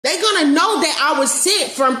They're going to know that I was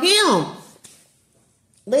sent from him.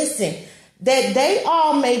 Listen, that they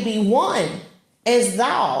all may be one, as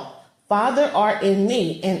thou, Father, art in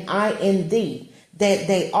me, and I in thee, that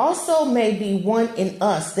they also may be one in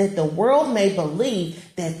us, that the world may believe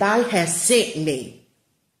that thou hast sent me.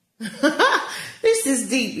 This is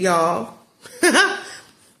deep, y'all.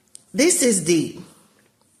 This is deep.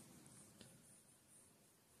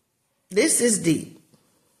 This is deep.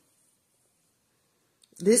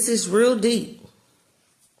 This is real deep.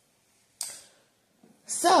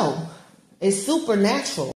 So, it's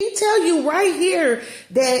supernatural. He tell you right here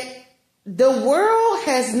that the world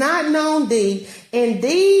has not known thee, and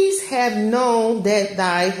these have known that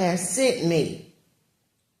thou hast sent me.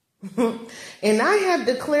 And I have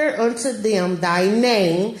declared unto them thy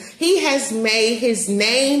name. He has made his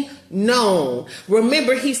name known.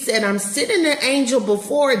 Remember, he said, I'm sending an angel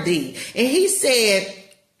before thee. And he said,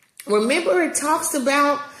 remember, it talks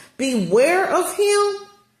about beware of him.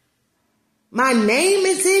 My name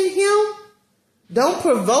is in him. Don't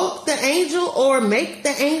provoke the angel or make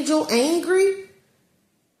the angel angry.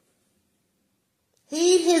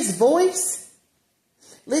 Heed his voice.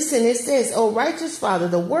 Listen, it says, O righteous Father,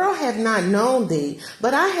 the world hath not known thee,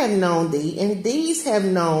 but I have known thee, and these have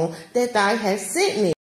known that thou hast sent me.